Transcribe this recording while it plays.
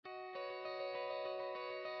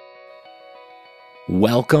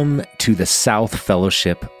Welcome to the South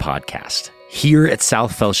Fellowship podcast. Here at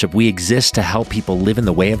South Fellowship, we exist to help people live in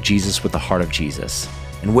the way of Jesus with the heart of Jesus.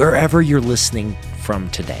 And wherever you're listening from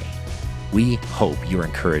today, we hope you're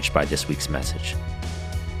encouraged by this week's message.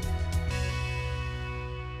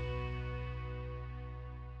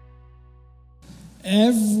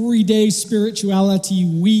 Everyday Spirituality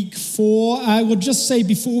Week 4. I will just say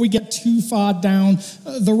before we get too far down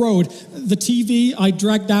the road, the TV I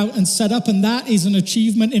dragged out and set up, and that is an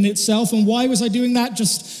achievement in itself. And why was I doing that?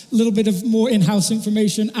 Just a little bit of more in-house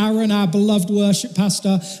information. Aaron, our beloved worship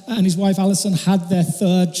pastor, and his wife Alison had their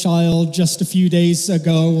third child just a few days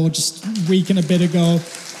ago, or just a week and a bit ago.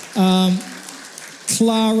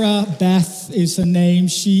 Clara Beth is her name.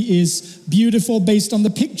 She is beautiful based on the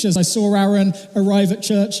pictures. I saw Aaron arrive at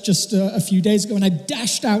church just a few days ago, and I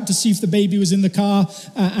dashed out to see if the baby was in the car,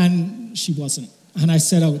 and she wasn't. And I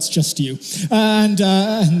said, "Oh, it's just you," and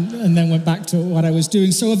then went back to what I was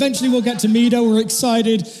doing. So eventually we'll get to meet her. We're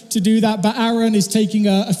excited to do that. But Aaron is taking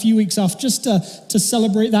a few weeks off just to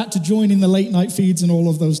celebrate that, to join in the late night feeds and all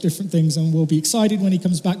of those different things. And we'll be excited when he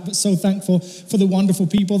comes back. But so thankful for the wonderful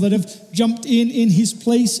people that have jumped in his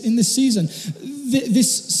place in this season.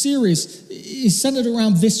 This series is centered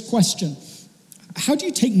around this question. How do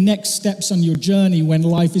you take next steps on your journey when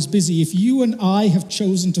life is busy? If you and I have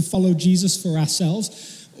chosen to follow Jesus for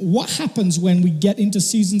ourselves, what happens when we get into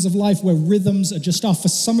seasons of life where rhythms are just off? For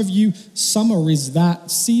some of you, summer is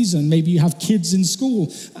that season. Maybe you have kids in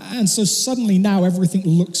school, and so suddenly now everything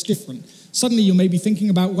looks different. Suddenly you may be thinking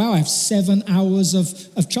about, wow, I have 7 hours of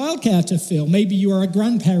childcare to fill. Maybe you are a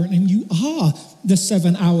grandparent and you are the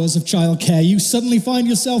 7 hours of childcare. You suddenly find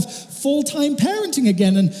yourself full-time parenting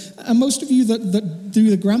again. And most of you that do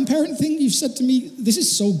the grandparent thing, you've said to me, this is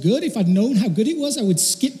so good. If I'd known how good it was, I would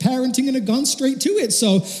skip parenting and have gone straight to it.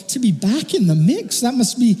 So to be back in the mix, that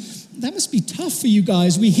must be tough for you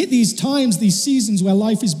guys. We hit these times, these seasons where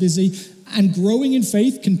life is busy, and growing in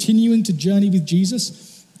faith, continuing to journey with Jesus,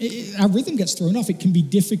 our rhythm gets thrown off. It can be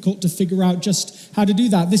difficult to figure out just how to do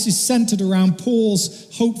that. This is centered around Paul's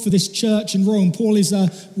hope for this church in Rome. Paul is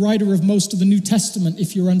a writer of most of the New Testament,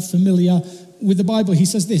 if you're unfamiliar with the Bible. He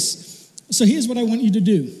says this: so here's what I want you to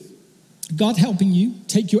do. God helping you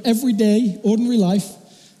take your everyday, ordinary life,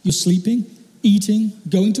 you're sleeping, eating,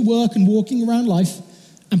 going to work and walking around life,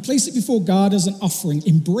 and place it before God as an offering.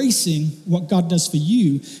 Embracing what God does for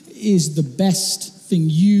you is the best thing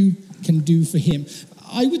you can do for him.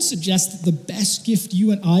 I would suggest that the best gift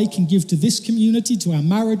you and I can give to this community, to our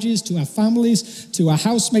marriages, to our families, to our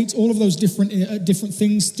housemates, all of those different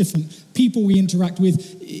things, different people we interact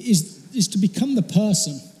with, is to become the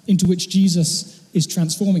person into which Jesus is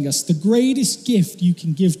transforming us. The greatest gift you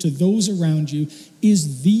can give to those around you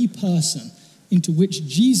is the person into which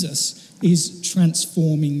Jesus is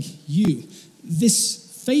transforming you. This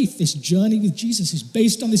faith, this journey with Jesus, is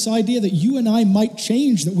based on this idea that you and I might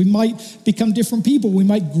change, that we might become different people, we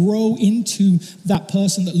might grow into that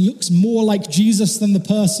person that looks more like Jesus than the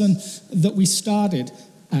person that we started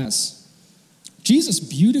as. Jesus'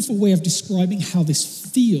 beautiful way of describing how this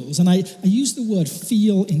feels, and I use the word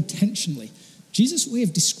feel intentionally. Jesus' way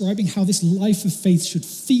of describing how this life of faith should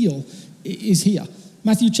feel is here.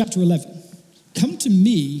 Matthew chapter 11. Come to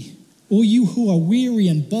me, all you who are weary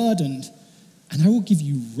and burdened, and I will give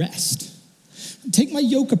you rest. Take my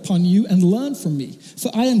yoke upon you and learn from me, for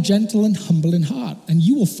I am gentle and humble in heart, and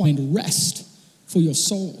you will find rest for your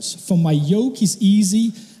souls. For my yoke is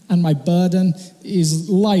easy and my burden is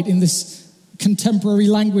light. In this contemporary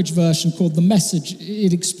language version called The Message,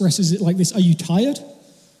 it expresses it like this: are you tired,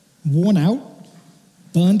 worn out,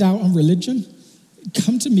 burned out on religion?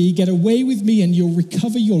 Come to me, get away with me, and you'll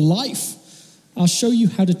recover your life. I'll show you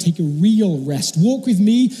how to take a real rest. Walk with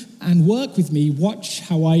me and work with me. Watch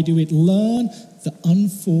how I do it. Learn the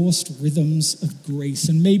unforced rhythms of grace.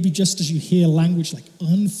 And maybe just as you hear language like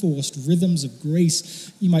unforced rhythms of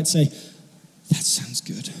grace, you might say, that sounds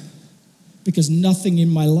good. Because nothing in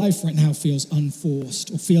my life right now feels unforced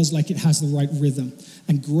or feels like it has the right rhythm.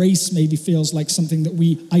 And grace maybe feels like something that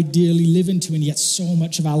we ideally live into, and yet so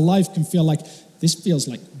much of our life can feel like this feels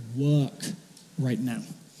like work right now.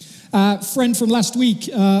 Friend from last week,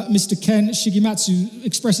 Mr. Ken Shigematsu,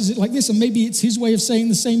 expresses it like this, and maybe it's his way of saying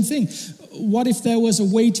the same thing. What if there was a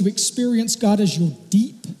way to experience God as your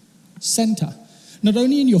deep center? Not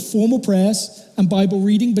only in your formal prayers and Bible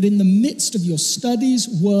reading, but in the midst of your studies,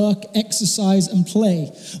 work, exercise, and play.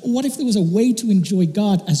 What if there was a way to enjoy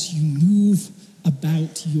God as you move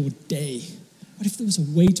about your day? What if there was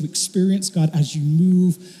a way to experience God as you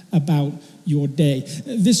move about your day?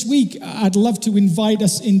 This week, I'd love to invite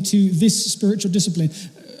us into this spiritual discipline,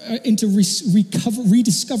 into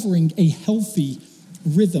rediscovering a healthy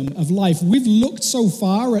rhythm of life. We've looked so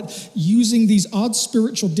far at using these odd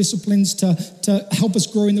spiritual disciplines to help us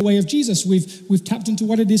grow in the way of Jesus. We've tapped into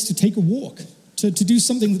what it is to take a walk, to do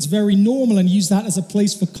something that's very normal and use that as a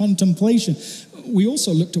place for contemplation. We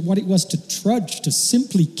also looked at what it was to trudge, to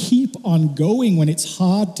simply keep on going when it's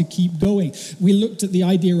hard to keep going. We looked at the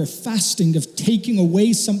idea of fasting, of taking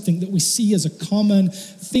away something that we see as a common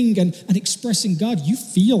thing and expressing, God, you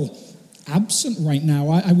feel absent right now.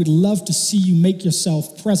 I would love to see you make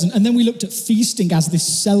yourself present. And then we looked at feasting as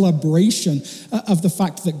this celebration of the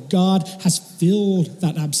fact that God has filled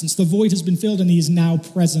that absence. The void has been filled and he is now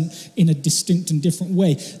present in a distinct and different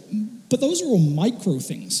way. But those are all micro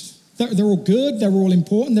things. They're all good, they're all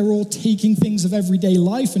important, they're all taking things of everyday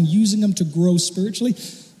life and using them to grow spiritually.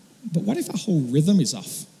 But what if our whole rhythm is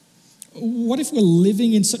off? What if we're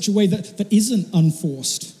living in such a way that isn't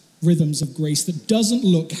unforced rhythms of grace, that doesn't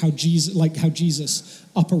look how Jesus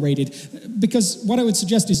operated? Because what I would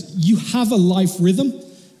suggest is you have a life rhythm.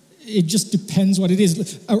 It just depends what it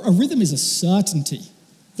is. A rhythm is a certainty.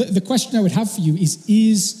 The question I would have for you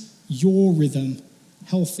is your rhythm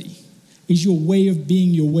healthy? Is your way of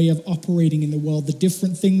being, your way of operating in the world, the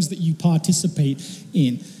different things that you participate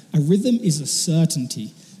in? A rhythm is a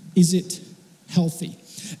certainty. Is it healthy?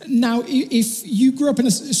 Now, if you grew up in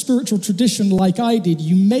a spiritual tradition like I did,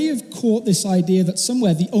 you may have caught this idea that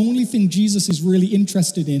somewhere the only thing Jesus is really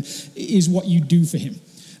interested in is what you do for him.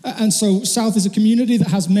 And so South is a community that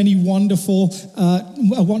has a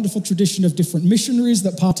wonderful tradition of different missionaries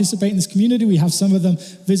that participate in this community. We have some of them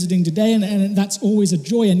visiting today, and that's always a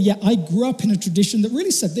joy. And yet I grew up in a tradition that really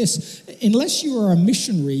said this: unless you are a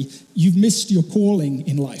missionary, you've missed your calling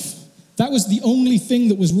in life. That was the only thing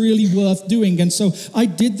that was really worth doing. And so I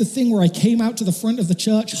did the thing where I came out to the front of the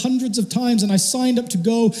church hundreds of times and I signed up to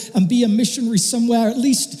go and be a missionary somewhere, at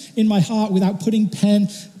least in my heart, without putting pen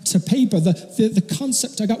to paper. The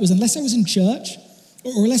concept I got was, unless I was in church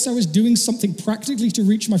or unless I was doing something practically to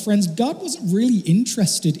reach my friends, God wasn't really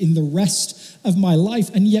interested in the rest of my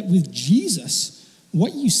life. And yet with Jesus,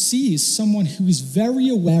 what you see is someone who is very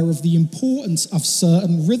aware of the importance of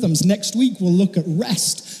certain rhythms. Next week, we'll look at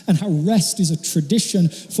rest and how rest is a tradition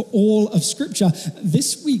for all of Scripture.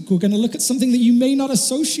 This week, we're going to look at something that you may not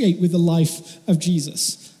associate with the life of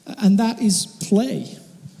Jesus, and that is play.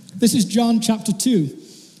 This is John chapter 2.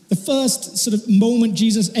 The first sort of moment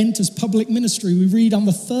Jesus enters public ministry, we read on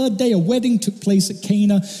the third day, a wedding took place at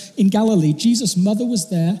Cana in Galilee. Jesus' mother was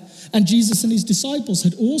there, and Jesus and his disciples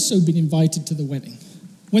had also been invited to the wedding.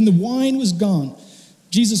 When the wine was gone,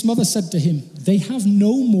 Jesus' mother said to him, "They have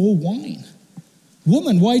no more wine."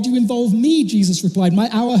 "Woman, why do you involve me?" Jesus replied, "My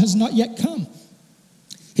hour has not yet come."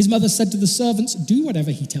 His mother said to the servants, "Do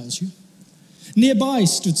whatever he tells you." Nearby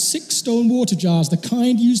stood 6 stone water jars, the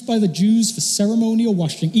kind used by the Jews for ceremonial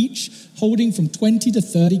washing, each holding from 20 to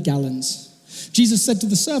 30 gallons. Jesus said to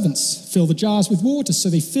the servants, "Fill the jars with water," so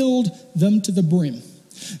they filled them to the brim.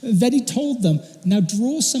 Then he told them, "Now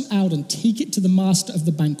draw some out and take it to the master of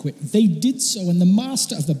the banquet." They did so, and the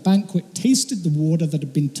master of the banquet tasted the water that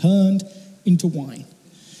had been turned into wine.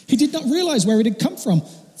 He did not realize where it had come from,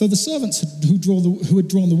 though the servants who had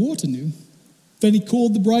drawn the water knew. Then he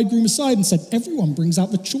called the bridegroom aside and said, "Everyone brings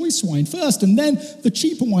out the choice wine first, and then the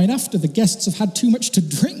cheaper wine after the guests have had too much to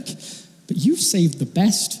drink. But you've saved the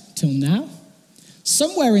best till now."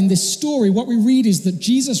 Somewhere in this story, what we read is that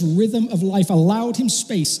Jesus' rhythm of life allowed him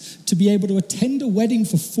space to be able to attend a wedding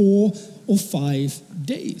for 4 or 5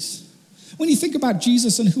 days. When you think about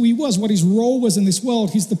Jesus and who he was, what his role was in this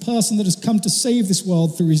world, he's the person that has come to save this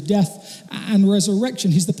world through his death and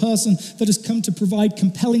resurrection. He's the person that has come to provide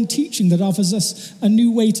compelling teaching that offers us a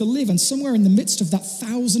new way to live. And somewhere in the midst of that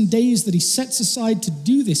 1,000 days that he sets aside to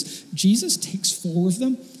do this, Jesus takes 4 of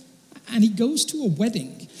them and he goes to a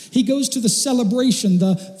wedding. He goes to the celebration,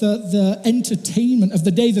 the entertainment of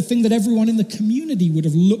the day, the thing that everyone in the community would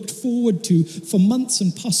have looked forward to for months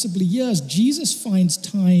and possibly years. Jesus finds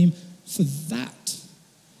time for that.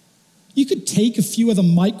 You could take a few other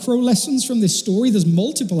micro lessons from this story. There's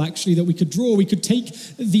multiple actually that we could draw. We could take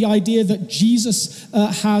the idea that Jesus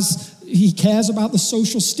he cares about the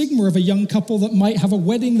social stigma of a young couple that might have a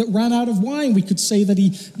wedding that ran out of wine. We could say that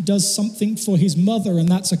he does something for his mother, and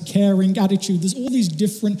that's a caring attitude. There's all these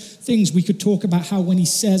different things. We could talk about how when he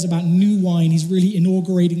says about new wine, he's really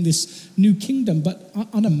inaugurating this new kingdom. But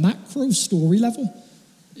on a macro story level,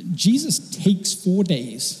 Jesus takes 4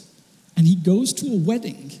 days and he goes to a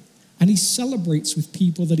wedding and he celebrates with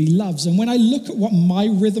people that he loves. And when I look at what my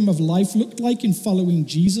rhythm of life looked like in following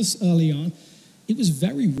Jesus early on, it was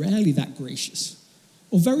very rarely that gracious.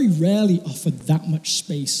 or very rarely offered that much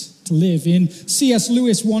space to live. In C.S.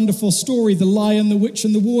 Lewis' wonderful story, The Lion, the Witch,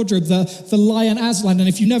 and the Wardrobe, the lion Aslan, and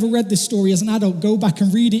if you never read this story as an adult, go back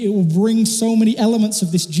and read it. It will bring so many elements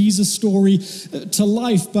of this Jesus story to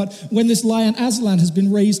life. But when this lion Aslan has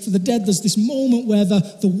been raised from the dead, there's this moment where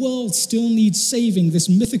the world still needs saving. This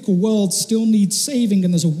mythical world still needs saving,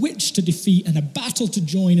 and there's a witch to defeat and a battle to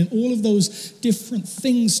join and all of those different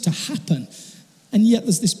things to happen. And yet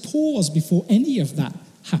there's this pause before any of that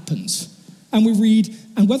happens. And we read,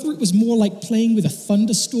 and whether it was more like playing with a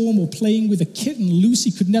thunderstorm or playing with a kitten,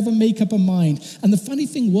 Lucy could never make up her mind. And the funny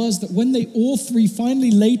thing was that when they all three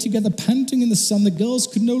finally lay together panting in the sun, the girls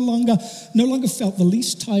could no longer felt the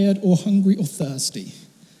least tired or hungry or thirsty.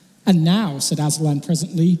 And now, said Aslan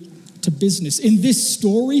presently, to business. In this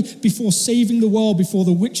story, before saving the world, before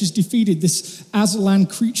the witch is defeated, this Aslan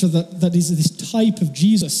creature that is this type of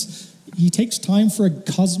Jesus, he takes time for a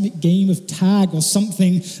cosmic game of tag or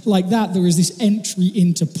something like that. There is this entry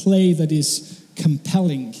into play that is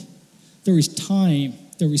compelling. There is time,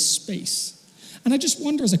 there is space. And I just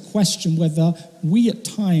wonder as a question whether we at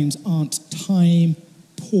times aren't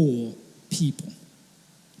time-poor people.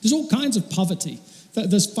 There's all kinds of poverty.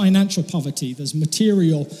 There's financial poverty, there's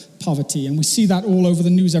material poverty, and we see that all over the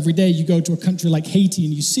news every day. You go to a country like Haiti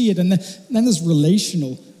and you see it, and then there's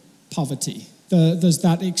relational poverty. There's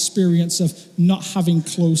that experience of not having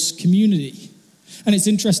close community. And it's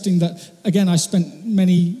interesting that, again, I spent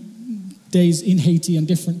many days in Haiti on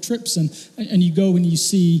different trips, and you go and you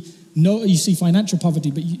see financial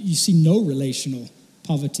poverty, but you see no relational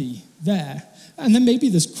poverty there. And then maybe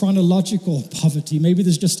there's chronological poverty. Maybe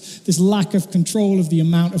there's just this lack of control of the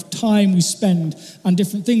amount of time we spend on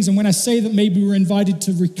different things. And when I say that maybe we're invited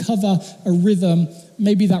to recover a rhythm,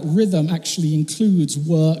 maybe that rhythm actually includes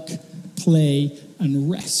work, play, and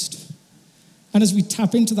rest. And as we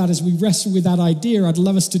tap into that, as we wrestle with that idea, I'd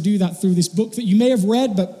love us to do that through this book that you may have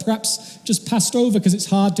read, but perhaps just passed over because it's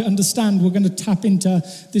hard to understand. We're going to tap into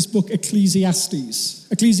this book, Ecclesiastes.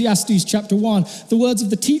 Ecclesiastes chapter 1. The words of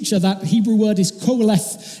the teacher, that Hebrew word is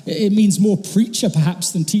koheleth. It means more preacher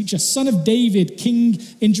perhaps than teacher. Son of David, king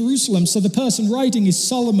in Jerusalem. So the person writing is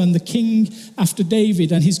Solomon, the king after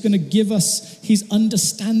David, and he's going to give us his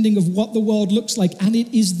understanding of what the world looks like. And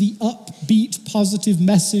it is the upbeat, positive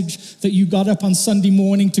message that you got up on Sunday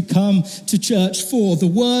morning to come to church for. The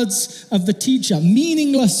words of the teacher,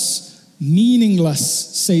 meaningless,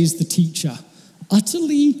 says the teacher.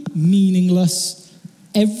 Utterly meaningless.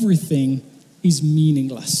 Everything is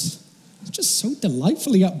meaningless. It's just so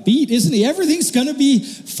delightfully upbeat, isn't it? Everything's going to be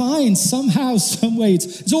fine somehow, some way.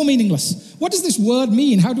 It's all meaningless. What does this word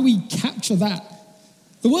mean? How do we capture that?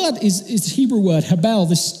 The word is Hebrew word, hebel.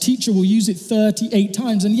 This teacher will use it 38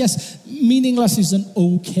 times. And yes, meaningless is an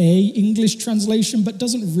okay English translation, but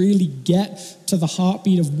doesn't really get to the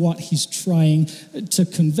heartbeat of what he's trying to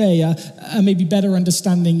convey. A maybe better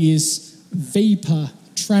understanding is vapor,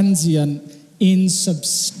 transient,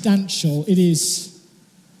 insubstantial. It is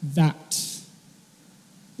that.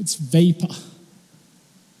 It's vapor.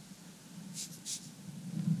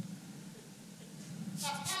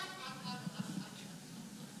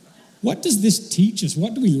 What does this teach us?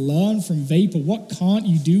 What do we learn from vapor? What can't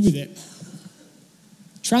you do with it?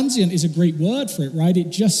 Transient is a great word for it, right?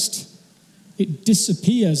 It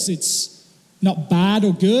disappears. It's not bad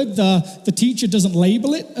or good. The teacher doesn't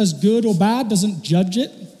label it as good or bad, doesn't judge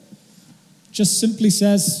it. Just simply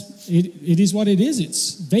says it is what it is.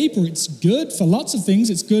 It's vapor. It's good for lots of things.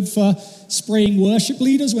 It's good for spraying worship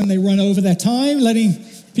leaders when they run over their time, letting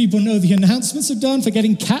people know the announcements are done, for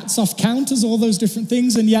getting cats off counters, all those different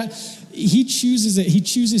things. And yet he chooses it. He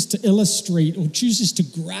chooses to illustrate or chooses to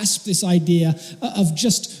grasp this idea of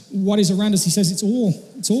just what is around us. He says it's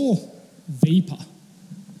all vapor.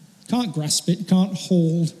 Can't grasp it. Can't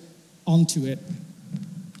hold onto it.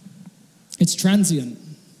 It's transient.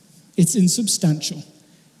 It's insubstantial.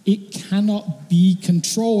 It cannot be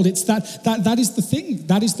controlled. It's that is the thing.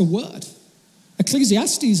 That is the word.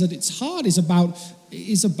 Ecclesiastes at its heart is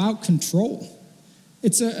about control.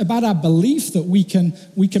 It's about our belief that we can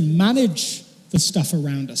manage the stuff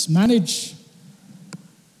around us, manage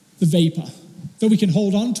the vapor, that we can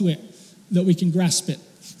hold on to it, that we can grasp it.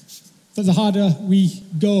 That the harder we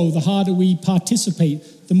go, the harder we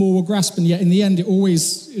participate, the more we're grasping. Yet in the end, it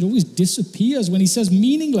always disappears. When he says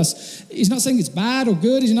meaningless, he's not saying it's bad or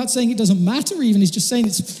good. He's not saying it doesn't matter even. He's just saying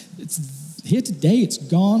it's here today. It's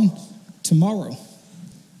gone tomorrow.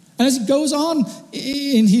 And as he goes on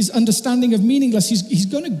in his understanding of meaningless, he's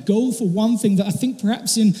going to go for one thing that I think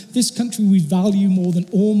perhaps in this country we value more than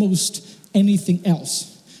almost anything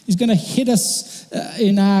else. He's going to hit us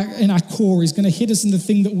in our core. He's going to hit us in the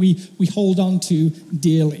thing that we hold on to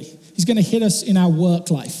dearly. He's going to hit us in our work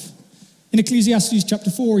life. In Ecclesiastes chapter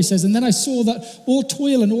 4, he says, "And then I saw that all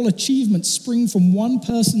toil and all achievement spring from one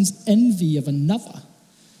person's envy of another.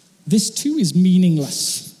 This too is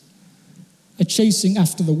meaningless, a chasing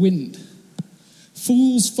after the wind.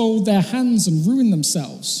 Fools fold their hands and ruin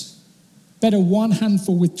themselves. Better one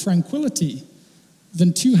handful with tranquility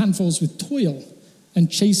than two handfuls with toil and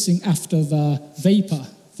chasing after the vapor,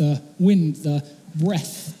 the wind, the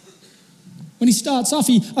breath." When he starts off,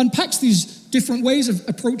 he unpacks these different ways of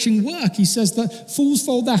approaching work. He says that fools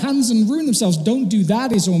fold their hands and ruin themselves. Don't do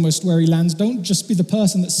that is almost where he lands. Don't just be the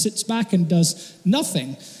person that sits back and does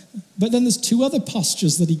nothing. But then there's two other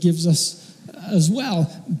postures that he gives us as well.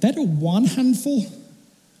 Better one handful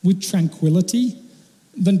with tranquility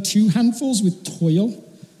than two handfuls with toil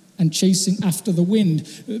and chasing after the wind.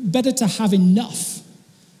 Better to have enough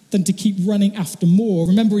than to keep running after more.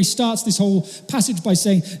 Remember, he starts this whole passage by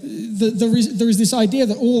saying that there is this idea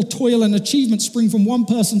that all toil and achievement spring from one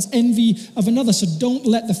person's envy of another. So don't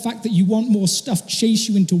let the fact that you want more stuff chase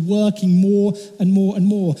you into working more and more and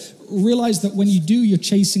more. Realize that when you do, you're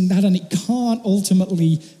chasing that, and it can't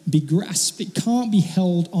ultimately be grasped. It can't be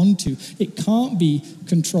held onto. It can't be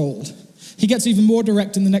controlled. He gets even more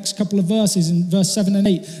direct in the next couple of verses, in verse 7 and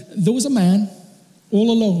 8. There was a man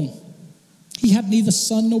all alone. He had neither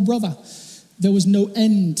son nor brother. There was no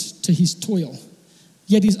end to his toil.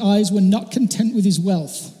 Yet his eyes were not content with his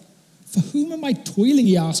wealth. For whom am I toiling,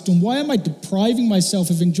 he asked, and why am I depriving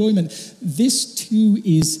myself of enjoyment? This too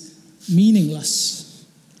is meaningless,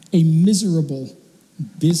 a miserable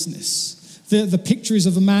business. The picture is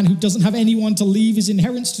of a man who doesn't have anyone to leave his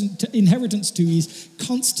inheritance to. He's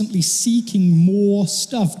constantly seeking more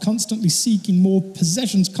stuff, constantly seeking more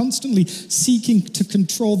possessions, constantly seeking to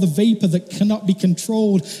control the vapor that cannot be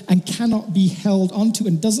controlled and cannot be held onto.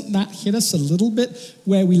 And doesn't that hit us a little bit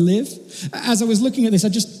where we live? As I was looking at this, I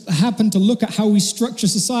just happened to look at how we structure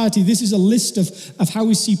society. This is a list of how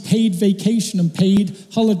we see paid vacation and paid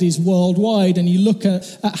holidays worldwide. And you look at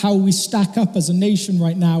how we stack up as a nation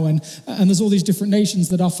right now. And there's all these different nations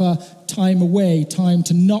that offer time away, time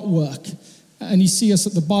to not work. And you see us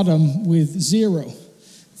at the bottom with 0.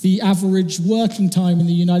 The average working time in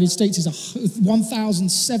the United States is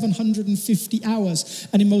 1,750 hours.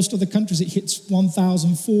 And in most other countries, it hits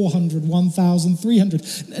 1,400,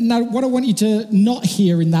 1,300. Now, what I want you to not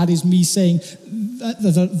hear in that is me saying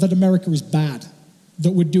that America is bad,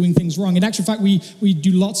 that we're doing things wrong. In actual fact, we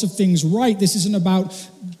do lots of things right. This isn't about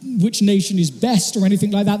which nation is best or anything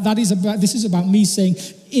like that. This is about me saying,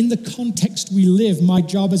 in the context we live, my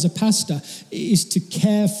job as a pastor is to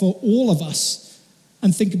care for all of us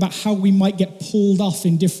and think about how we might get pulled off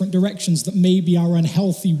in different directions that maybe are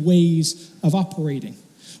unhealthy ways of operating.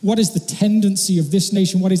 What is the tendency of this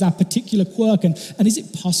nation? What is our particular quirk? And is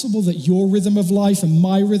it possible that your rhythm of life and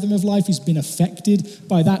my rhythm of life has been affected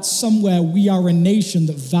by that? Somewhere we are a nation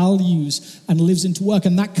that values and lives into work,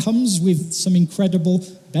 and that comes with some incredible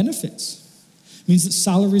benefits. It means that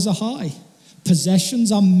salaries are high,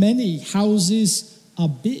 possessions are many, houses are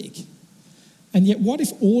big. And yet, what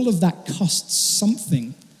if all of that costs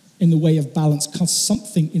something in the way of balance, costs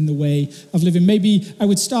something in the way of living? Maybe I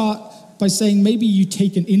would start by saying maybe you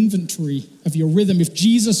take an inventory of your rhythm. If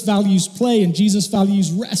Jesus values play and Jesus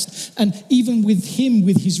values rest, and even with him,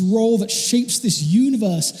 with his role that shapes this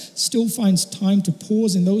universe, still finds time to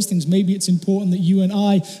pause in those things, maybe it's important that you and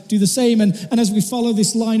I do the same. And as we follow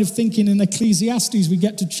this line of thinking in Ecclesiastes, we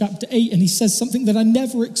get to chapter 8, and he says something that I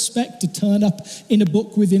never expect to turn up in a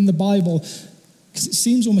book within the Bible, because it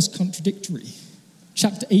seems almost contradictory.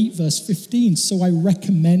 Chapter 8, verse 15, so I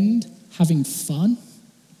recommend having fun,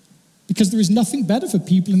 because there is nothing better for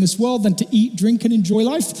people in this world than to eat, drink, and enjoy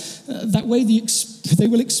life. That way they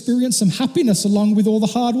will experience some happiness along with all the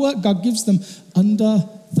hard work God gives them under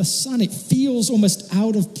the sun. It feels almost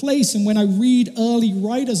out of place. And when I read early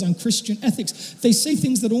writers on Christian ethics, they say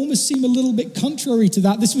things that almost seem a little bit contrary to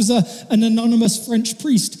that. This was an anonymous French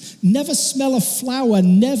priest. Never smell a flower,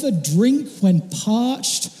 never drink when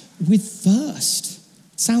parched with thirst.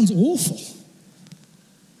 It sounds awful.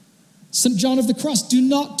 St. John of the Cross, do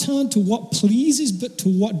not turn to what pleases, but to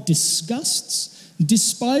what disgusts.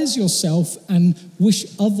 Despise yourself and wish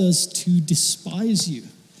others to despise you.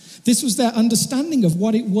 This was their understanding of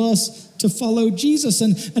what it was to follow Jesus.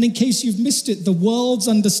 And in case you've missed it, the world's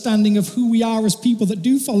understanding of who we are as people that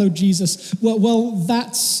do follow Jesus, well,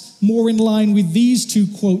 that's more in line with these two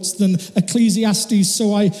quotes than Ecclesiastes,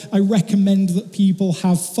 so I recommend that people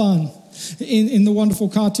have fun. In the wonderful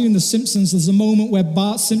cartoon, The Simpsons, there's a moment where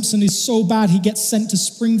Bart Simpson is so bad he gets sent to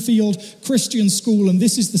Springfield Christian School, and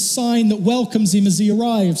this is the sign that welcomes him as he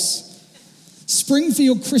arrives.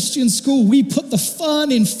 Springfield Christian School, we put the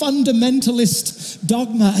fun in fundamentalist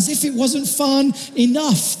dogma. As if it wasn't fun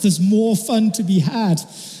enough, there's more fun to be had.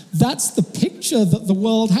 That's the picture that the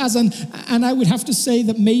world has. And I would have to say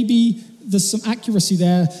that maybe there's some accuracy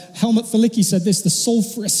there. Helmut Thielicke said this: the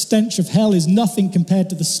sulfurous stench of hell is nothing compared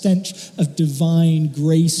to the stench of divine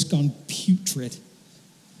grace gone putrid.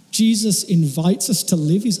 Jesus invites us to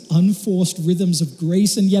live his unforced rhythms of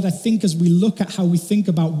grace, and yet I think as we look at how we think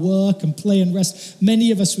about work and play and rest,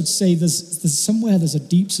 many of us would say there's a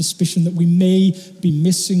deep suspicion that we may be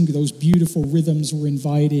missing those beautiful rhythms we're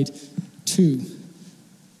invited to.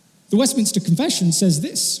 The Westminster Confession says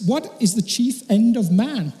this: what is the chief end of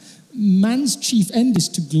man? Man's chief end is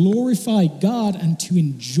to glorify God and to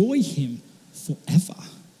enjoy him forever.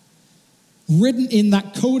 Written in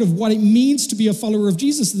that code of what it means to be a follower of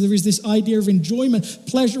Jesus, there is this idea of enjoyment,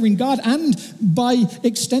 pleasure in God, and by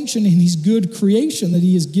extension in his good creation that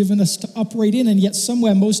he has given us to operate in. And yet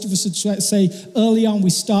somewhere most of us would say early on we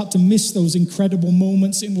start to miss those incredible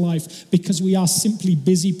moments in life because we are simply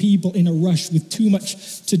busy people in a rush with too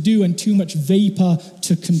much to do and too much vapor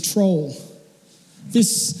to control.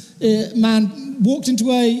 This man walked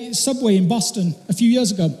into a subway in Boston a few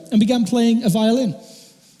years ago and began playing a violin.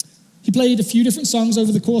 He played a few different songs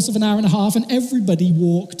over the course of an hour and a half, and everybody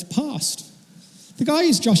walked past. The guy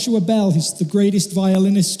is Joshua Bell. He's the greatest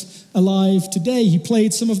violinist alive today. He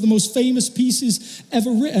played some of the most famous pieces ever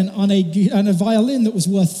written on a violin that was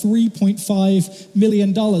worth $3.5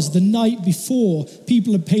 million. The night before,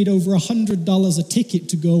 people had paid over $100 a ticket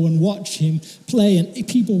to go and watch him play, and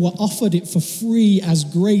people were offered it for free as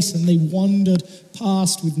grace, and they wandered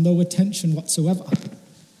past with no attention whatsoever.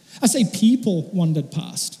 I say people wandered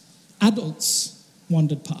past. Adults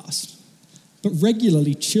wandered past, but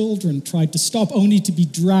regularly children tried to stop, only to be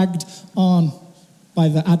dragged on by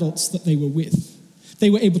the adults that they were with. They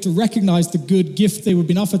were able to recognize the good gift they were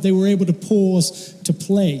being offered. They were able to pause to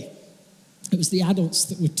play. It was the adults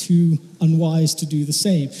that were too unwise to do the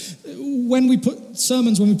same. When we put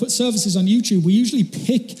services on YouTube, we usually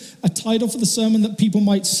pick a title for the sermon that people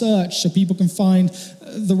might search so people can find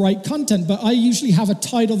the right content. But I usually have a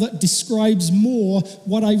title that describes more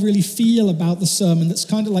what I really feel about the sermon. That's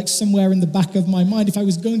kind of like somewhere in the back of my mind. If I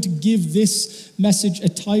was going to give this message a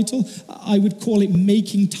title, I would call it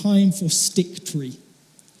Making Time for Stick Tree.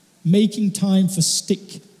 Making Time for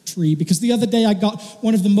Stick Tree. Because the other day I got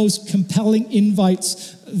one of the most compelling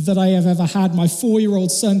invites that I have ever had. My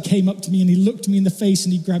 4-year-old son came up to me and he looked me in the face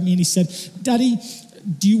and he grabbed me and he said, "Daddy,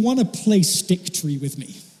 do you want to play stick tree with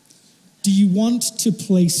me? Do you want to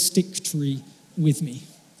play stick tree with me?"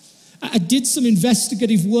 I did some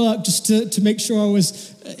investigative work just to make sure I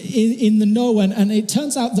was in the know, and it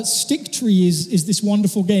turns out that stick tree is this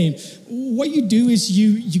wonderful game. What you do is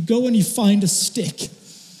you go and you find a stick,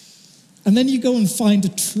 and then you go and find a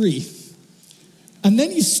tree, and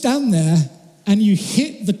then you stand there and you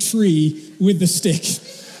hit the tree with the stick.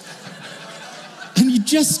 And you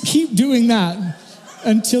just keep doing that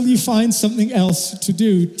until you find something else to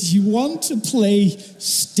do. Do you want to play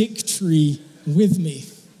stick tree with me?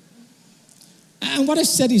 And what I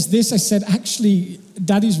said is this: I said, actually,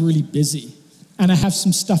 Daddy's really busy, and I have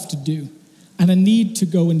some stuff to do, and I need to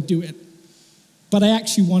go and do it. But I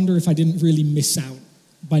actually wonder if I didn't really miss out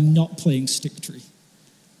by not playing stick tree.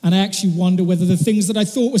 And I actually wonder whether the things that I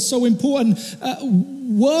thought were so important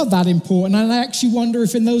were that important. And I actually wonder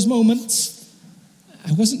if in those moments,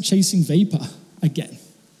 I wasn't chasing vapor again.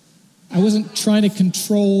 I wasn't trying to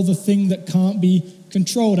control the thing that can't be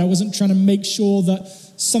controlled. I wasn't trying to make sure that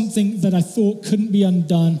something that I thought couldn't be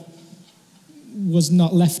undone was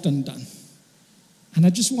not left undone. And I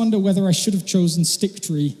just wonder whether I should have chosen stick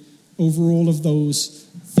tree over all of those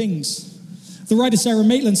things. The writer Sarah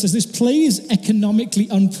Maitland says this: play is economically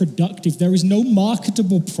unproductive. There is no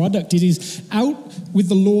marketable product. It is out with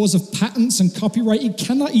the laws of patents and copyright. It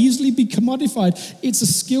cannot easily be commodified. It's a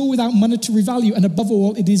skill without monetary value. And above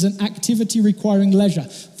all, it is an activity requiring leisure.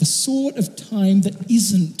 The sort of time that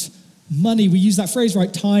isn't money. We use that phrase,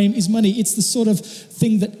 right? Time is money. It's the sort of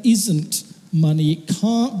thing that isn't money. It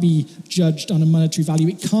can't be judged on a monetary value.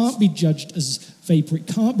 It can't be judged as vapor. It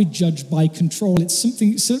can't be judged by control. It's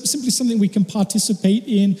simply something we can participate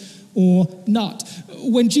in or not.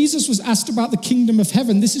 When Jesus was asked about the kingdom of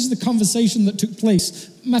heaven, this is the conversation that took place.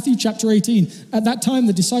 Matthew chapter 18. At that time,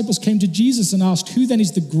 the disciples came to Jesus and asked, "Who then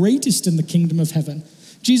is the greatest in the kingdom of heaven?"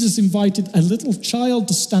 Jesus invited a little child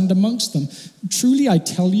to stand amongst them. "Truly, I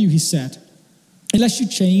tell you," he said, "unless you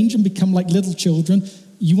change and become like little children,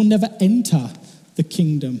 you will never enter the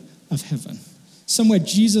kingdom of heaven. Somewhere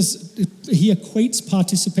Jesus, he equates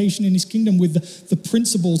participation in his kingdom with the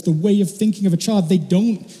principles, the way of thinking of a child. They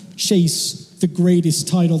don't chase the greatest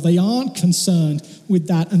title. They aren't concerned with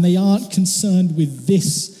that, and they aren't concerned with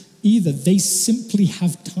this either. They simply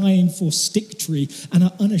have time for stick-tree and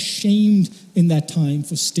are unashamed in their time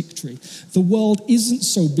for stick-tree. The world isn't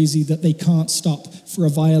so busy that they can't stop for a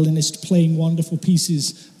violinist playing wonderful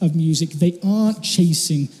pieces of music. They aren't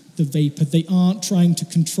chasing the vapor. They aren't trying to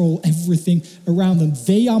control everything around them.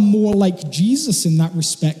 They are more like Jesus in that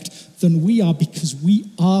respect than we are, because we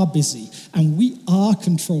are busy and we are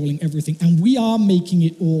controlling everything and we are making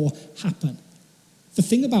it all happen. The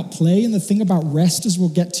thing about play and the thing about rest, as we'll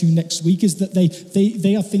get to next week, is that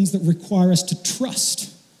they are things that require us to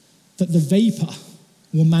trust that the vapor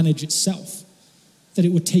will manage itself, that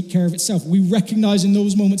it will take care of itself. We recognize in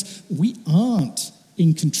those moments we aren't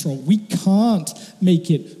in control. We can't make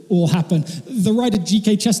it all happen. The writer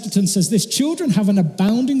G.K. Chesterton says this: children have an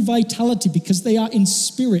abounding vitality because they are in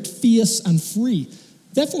spirit fierce and free.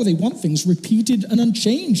 Therefore, they want things repeated and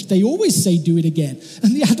unchanged. They always say, do it again.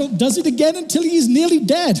 And the adult does it again until he is nearly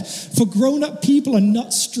dead. For grown-up people are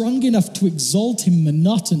not strong enough to exalt in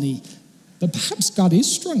monotony. But perhaps God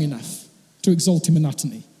is strong enough to exalt in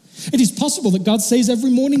monotony. It is possible that God says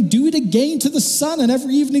every morning, do it again to the sun, and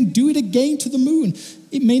every evening, do it again to the moon.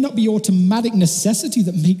 It may not be automatic necessity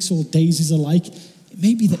that makes all daisies alike. It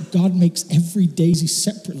may be that God makes every daisy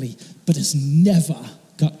separately, but has never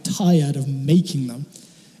got tired of making them.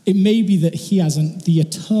 It may be that he has the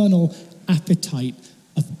eternal appetite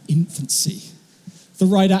of infancy. The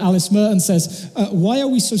writer Alice Merton says, why are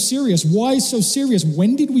we so serious? Why so serious?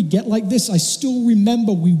 When did we get like this? I still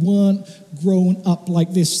remember we weren't grown up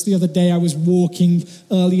like this. The other day I was walking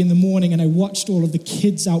early in the morning and I watched all of the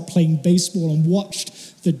kids out playing baseball and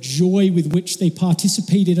watched the joy with which they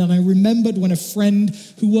participated. And I remembered when a friend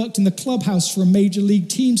who worked in the clubhouse for a major league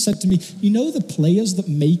team said to me, you know, the players that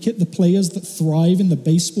make it, the players that thrive in the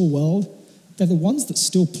baseball world, they're the ones that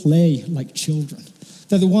still play like children.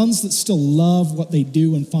 They're the ones that still love what they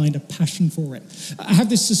do and find a passion for it. I have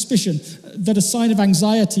this suspicion that a sign of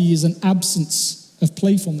anxiety is an absence of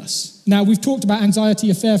playfulness. Now, we've talked about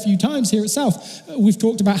anxiety a fair few times here at South. We've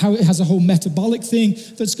talked about how it has a whole metabolic thing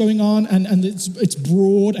that's going on, and it's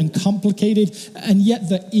broad and complicated, and yet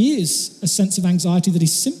there is a sense of anxiety that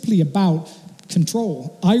is simply about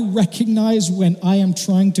control. I recognize when I am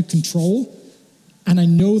trying to control, and I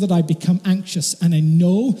know that I become anxious, and I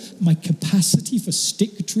know my capacity for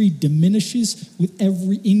stick-tree diminishes with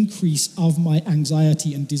every increase of my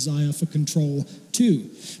anxiety and desire for control too.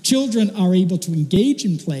 Children are able to engage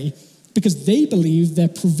in play because they believe their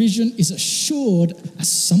provision is assured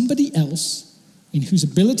as somebody else in whose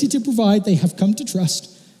ability to provide they have come to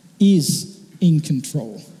trust is in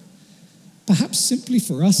control. Perhaps simply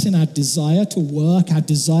for us, in our desire to work, our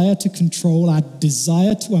desire to control, our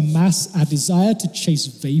desire to amass, our desire to chase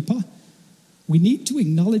vapor, we need to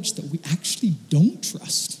acknowledge that we actually don't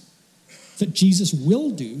trust that Jesus will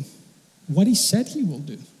do what he said he will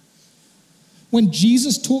do. When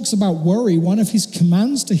Jesus talks about worry, one of his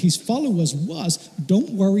commands to his followers was, don't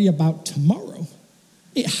worry about tomorrow.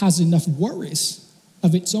 It has enough worries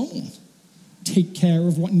of its own. Take care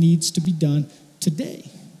of what needs to be done today.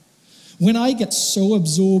 When I get so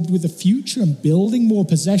absorbed with the future and building more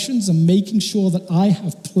possessions and making sure that I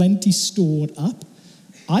have plenty stored up,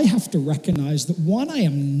 I have to recognize that one, I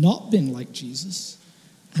am not been like Jesus,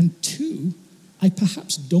 and two, I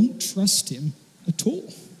perhaps don't trust him at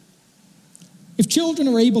all. If children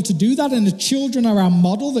are able to do that, and the children are our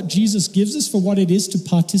model that Jesus gives us for what it is to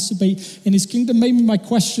participate in his kingdom, maybe my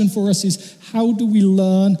question for us is, how do we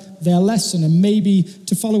learn their lesson? And maybe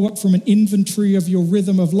to follow up from an inventory of your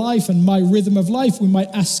rhythm of life and my rhythm of life, we might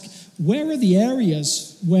ask, where are the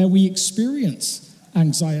areas where we experience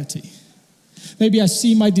anxiety? Maybe I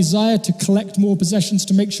see my desire to collect more possessions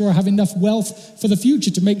to make sure I have enough wealth for the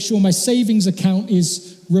future, to make sure my savings account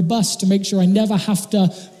is robust, to make sure I never have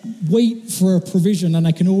to wait for a provision and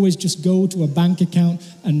I can always just go to a bank account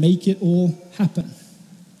and make it all happen.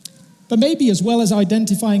 But maybe as well as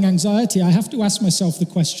identifying anxiety, I have to ask myself the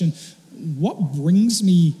question, what brings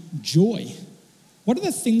me joy? What are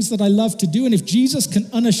the things that I love to do? And if Jesus can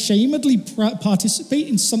unashamedly participate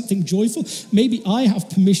in something joyful, maybe I have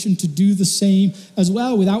permission to do the same as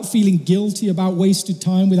well without feeling guilty about wasted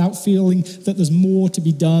time, without feeling that there's more to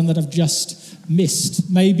be done that I've just missed.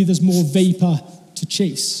 Maybe there's more vapor to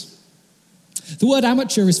chase. The word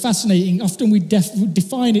amateur is fascinating. Often we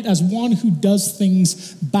define it as one who does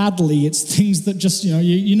things badly. It's things that just,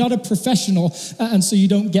 you're not a professional and so you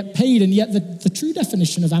don't get paid. And yet the true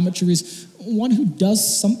definition of amateur is one who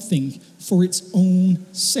does something for its own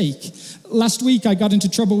sake. Last week, I got into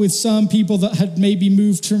trouble with some people that had maybe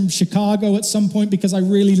moved from Chicago at some point because I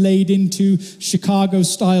really laid into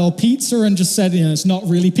Chicago-style pizza and just said, it's not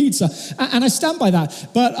really pizza. And I stand by that.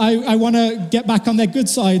 But I want to get back on their good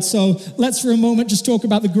side. So let's for a moment just talk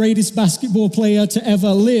about the greatest basketball player to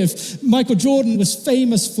ever live. Michael Jordan was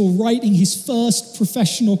famous for writing his first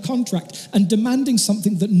professional contract and demanding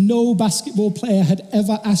something that no basketball player had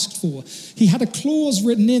ever asked for. He had a clause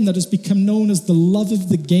written in that has become known as the love of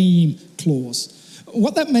the game clause.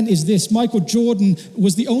 What that meant is this: Michael Jordan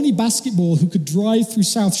was the only basketballer who could drive through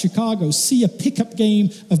South Chicago, see a pickup game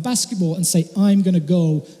of basketball and say, I'm going to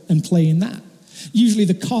go and play in that. Usually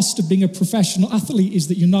the cost of being a professional athlete is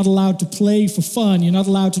that you're not allowed to play for fun. You're not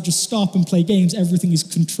allowed to just stop and play games. Everything is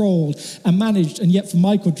controlled and managed. And yet for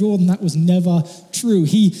Michael Jordan, that was never true.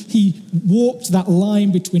 He walked that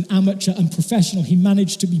line between amateur and professional. He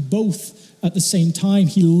managed to be both at the same time.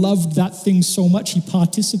 He loved that thing so much, he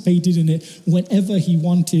participated in it whenever he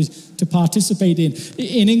wanted to participate in.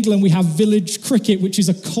 In England, we have village cricket, which is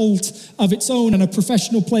a cult of its own, and a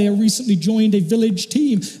professional player recently joined a village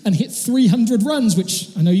team and hit 300 runs, which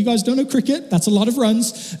I know you guys don't know cricket, that's a lot of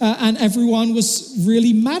runs, and everyone was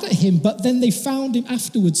really mad at him, but then they found him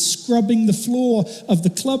afterwards scrubbing the floor of the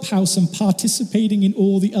clubhouse and participating in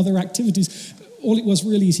all the other activities. All it was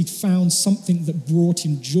really is he'd found something that brought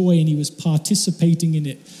him joy and he was participating in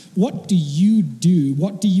it. What do you do?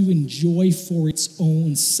 What do you enjoy for its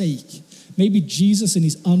own sake? Maybe Jesus in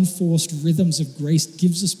his unforced rhythms of grace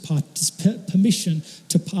gives us permission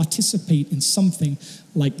to participate in something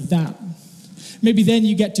like that. Maybe then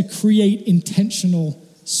you get to create intentional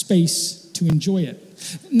space to enjoy it.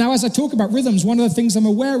 Now, as I talk about rhythms, one of the things I'm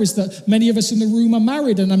aware is that many of us in the room are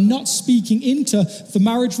married, and I'm not speaking into the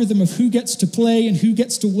marriage rhythm of who gets to play and who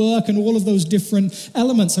gets to work and all of those different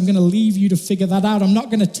elements. I'm going to leave you to figure that out. I'm not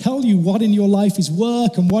going to tell you what in your life is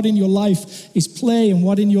work and what in your life is play and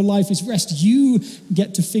what in your life is rest. You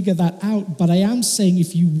get to figure that out, but I am saying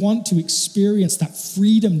if you want to experience that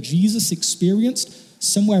freedom Jesus experienced,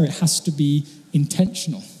 somewhere it has to be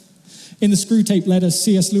intentional. In the Screwtape Letters,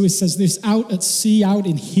 C.S. Lewis says this: out at sea, out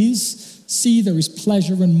in his sea, there is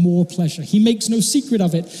pleasure and more pleasure. He makes no secret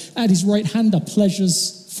of it. At his right hand are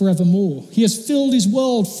pleasures forevermore. He has filled his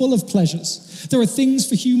world full of pleasures. There are things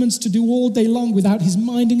for humans to do all day long without his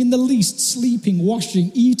minding in the least: sleeping,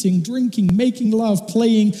 washing, eating, drinking, making love,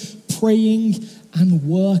 playing, praying, and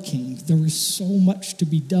working. There is so much to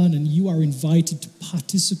be done, and you are invited to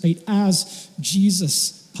participate as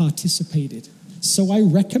Jesus participated. So I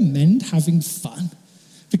recommend having fun,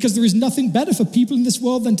 because there is nothing better for people in this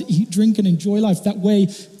world than to eat, drink, and enjoy life. That way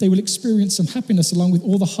they will experience some happiness along with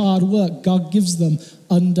all the hard work God gives them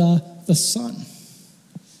under the sun.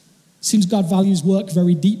 Seems God values work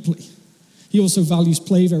very deeply. He also values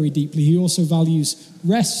play very deeply. He also values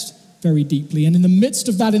rest very deeply. And in the midst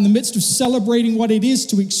of that, in the midst of celebrating what it is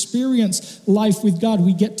to experience life with God,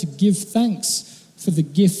 we get to give thanks for the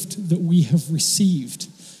gift that we have received.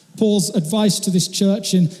 Paul's advice to this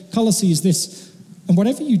church in Colossae is this: and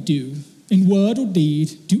whatever you do, in word or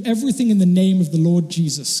deed, do everything in the name of the Lord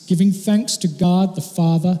Jesus, giving thanks to God the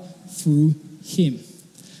Father through him.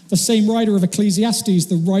 The same writer of Ecclesiastes,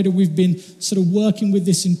 the writer we've been sort of working with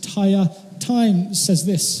this entire time, says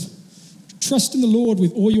this: trust in the Lord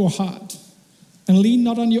with all your heart and lean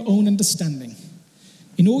not on your own understanding.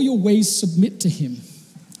 In all your ways submit to him,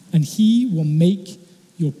 and he will make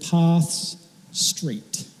your paths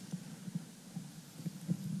straight.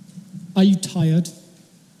 Are you tired,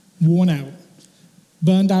 worn out,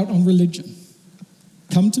 burned out on religion?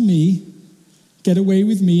 Come to me, get away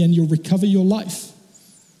with me, and you'll recover your life.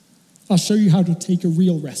 I'll show you how to take a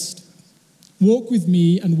real rest. Walk with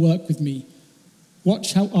me and work with me.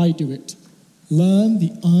 Watch how I do it. Learn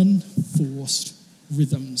the unforced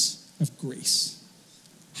rhythms of grace.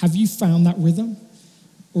 Have you found that rhythm?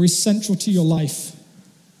 Or is central to your life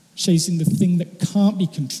chasing the thing that can't be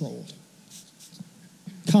controlled,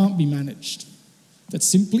 can't be managed, that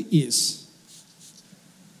simply is?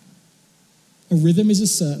 A rhythm is a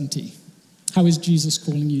certainty. How is Jesus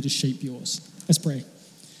calling you to shape yours? Let's pray.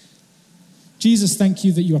 Jesus, thank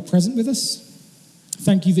you that you are present with us.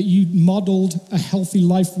 Thank you that you modeled a healthy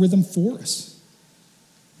life rhythm for us.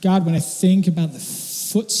 God, when I think about the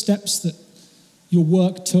footsteps that your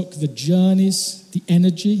work took, the journeys, the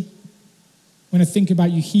energy, when I think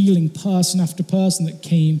about you healing person after person that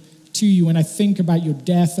came to you, when I think about your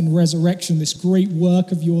death and resurrection, this great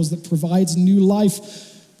work of yours that provides new life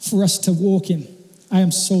for us to walk in, I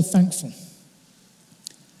am so thankful.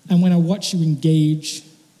 And when I watch you engage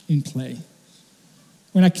in play,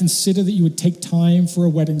 when I consider that you would take time for a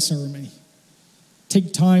wedding ceremony,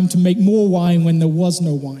 take time to make more wine when there was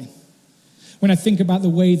no wine. When I think about the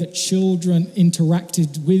way that children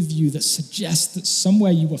interacted with you that suggests that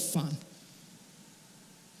somewhere you were fun,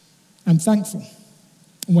 I'm thankful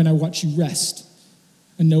when I watch you rest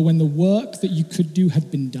and know when the work that you could do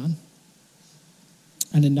had been done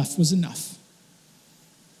and enough was enough.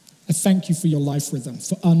 I thank you for your life rhythm,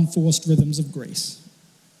 for unforced rhythms of grace.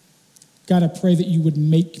 God, I pray that you would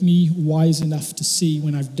make me wise enough to see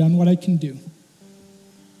when I've done what I can do,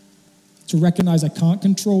 to recognize I can't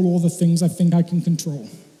control all the things I think I can control,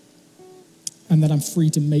 and that I'm free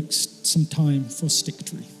to make some time for stick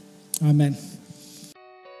tree. Amen.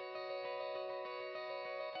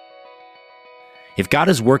 If God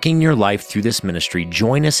is working in your life through this ministry,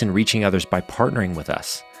 join us in reaching others by partnering with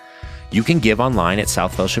us. You can give online at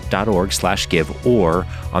southfellowship.org/give or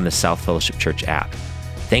on the South Fellowship Church app.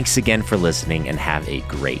 Thanks again for listening and have a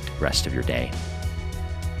great rest of your day.